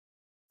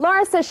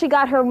Laura says she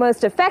got her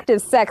most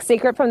effective sex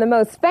secret from the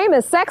most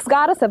famous sex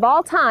goddess of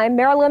all time,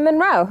 Marilyn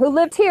Monroe, who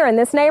lived here in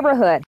this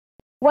neighborhood.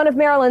 One of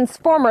Marilyn's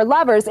former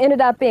lovers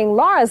ended up being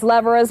Laura's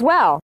lover as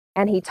well,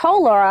 and he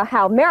told Laura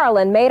how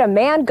Marilyn made a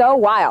man go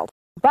wild.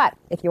 But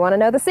if you want to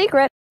know the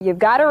secret, you've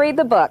got to read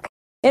the book.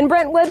 In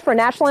Brentwood for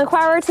National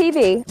Enquirer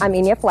TV, I'm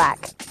Enya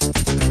Flack.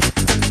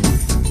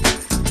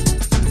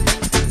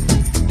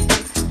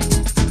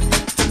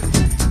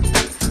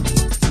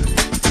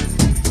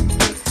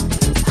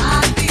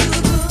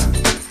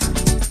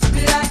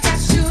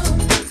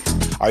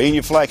 Our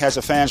Enya Flack has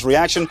a fan's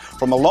reaction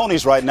from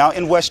Maloney's right now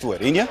in Westwood.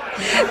 Enya?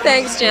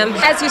 Thanks, Jim.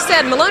 As you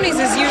said, Maloney's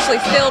is usually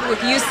filled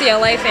with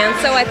UCLA fans,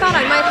 so I thought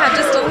I might have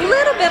just a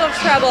little bit of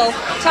trouble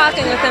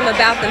talking with them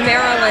about the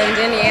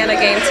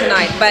Maryland-Indiana game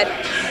tonight, but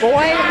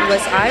boy,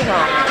 was I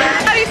wrong.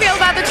 How do you feel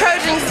about the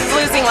Trojans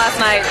losing last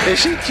night? Is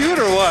she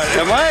cute or what?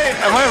 Am I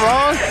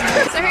wrong?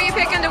 So who are you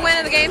picking to win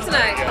in the game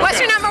tonight?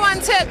 What's your number one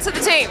tip to the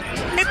team?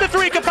 Hit the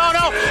three,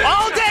 Capono,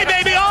 all day,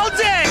 baby, all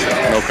day!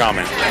 No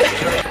comment.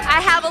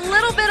 I have a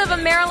little bit of a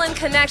Maryland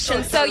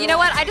connection, so you know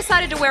what? I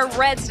decided to wear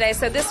red today,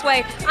 so this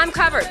way I'm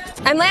covered.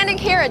 I'm landing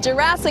here at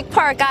Jurassic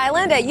Park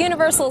Island at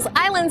Universal's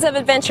Islands of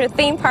Adventure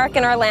theme park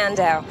in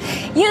Orlando.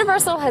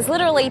 Universal has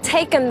literally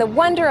taken the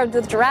wonder of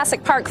the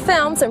Jurassic Park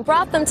films and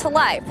brought them to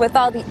life with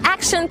all the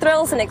action,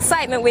 thrills, and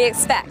excitement we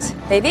expect.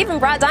 They've even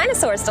brought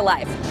dinosaurs to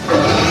life.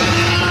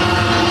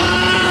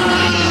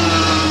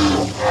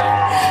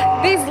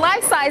 These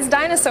life-size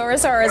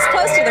dinosaurs are as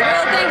close to the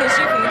real thing as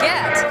you can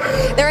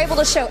get. They're able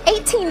to show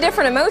 18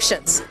 different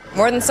emotions,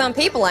 more than some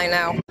people I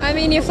know. I'm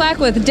Enya Flack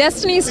with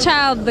Destiny's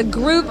Child, the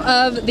group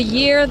of the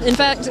year, in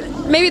fact,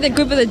 maybe the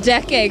group of the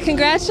decade.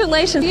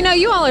 Congratulations. You know,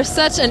 you all are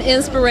such an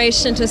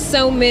inspiration to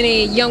so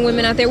many young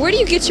women out there. Where do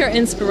you get your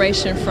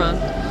inspiration from?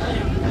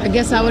 I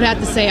guess I would have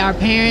to say our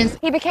parents.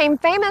 He became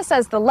famous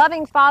as the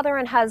loving father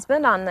and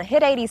husband on the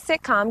hit 80s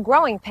sitcom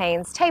Growing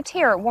Pains, taped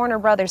here at Warner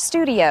Brothers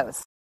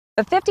Studios.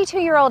 But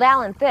 52-year-old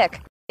Alan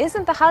Thicke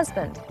isn't the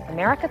husband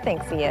America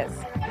thinks he is.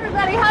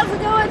 Everybody, how's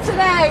it going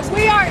today?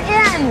 We are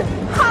in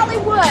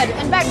Hollywood.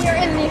 In fact, we are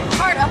in the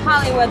heart of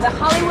Hollywood, the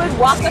Hollywood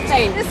Walk of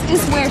Fame. This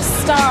is where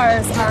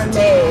stars are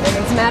made. And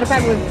as a matter of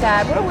fact, we've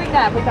got, what do we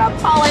got? We got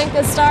Paul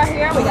Anka's star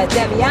here. We got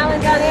Debbie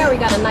Allen down there. We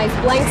got a nice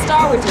blank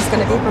star, which is going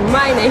to be for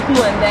my name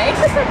one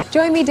day.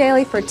 Join me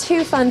daily for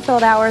 2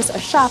 fun-filled hours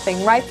of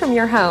shopping right from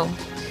your home.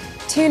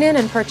 Tune in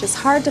and purchase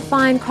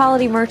hard-to-find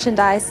quality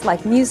merchandise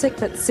like music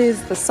that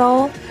soothes the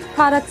soul,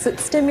 products that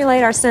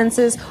stimulate our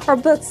senses, or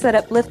books that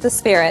uplift the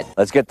spirit.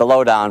 Let's get the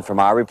lowdown from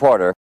our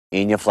reporter,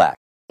 Enya Flack.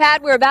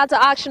 Pat, we're about to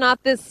auction off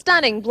this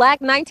stunning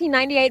black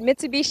 1998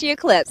 Mitsubishi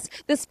Eclipse.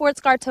 This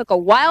sports car took a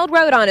wild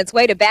road on its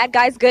way to Bad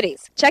Guys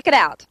Goodies. Check it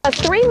out.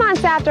 3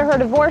 months after her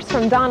divorce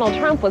from Donald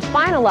Trump was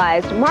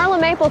finalized, Marla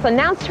Maples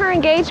announced her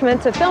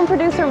engagement to film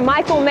producer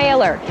Michael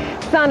Mailer,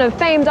 son of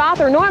famed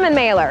author Norman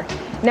Mailer.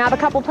 Now the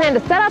couple plan to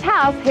set up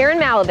house here in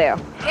Malibu.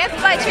 If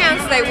by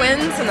chance they win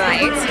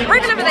tonight, or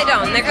even if they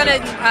don't, they're going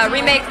to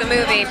remake the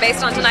movie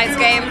based on tonight's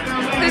game.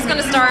 Who's going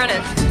to star in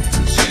it?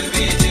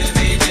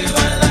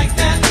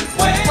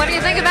 What do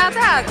you think about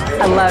that?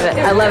 I love it.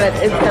 I love it.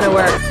 It's going to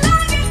work.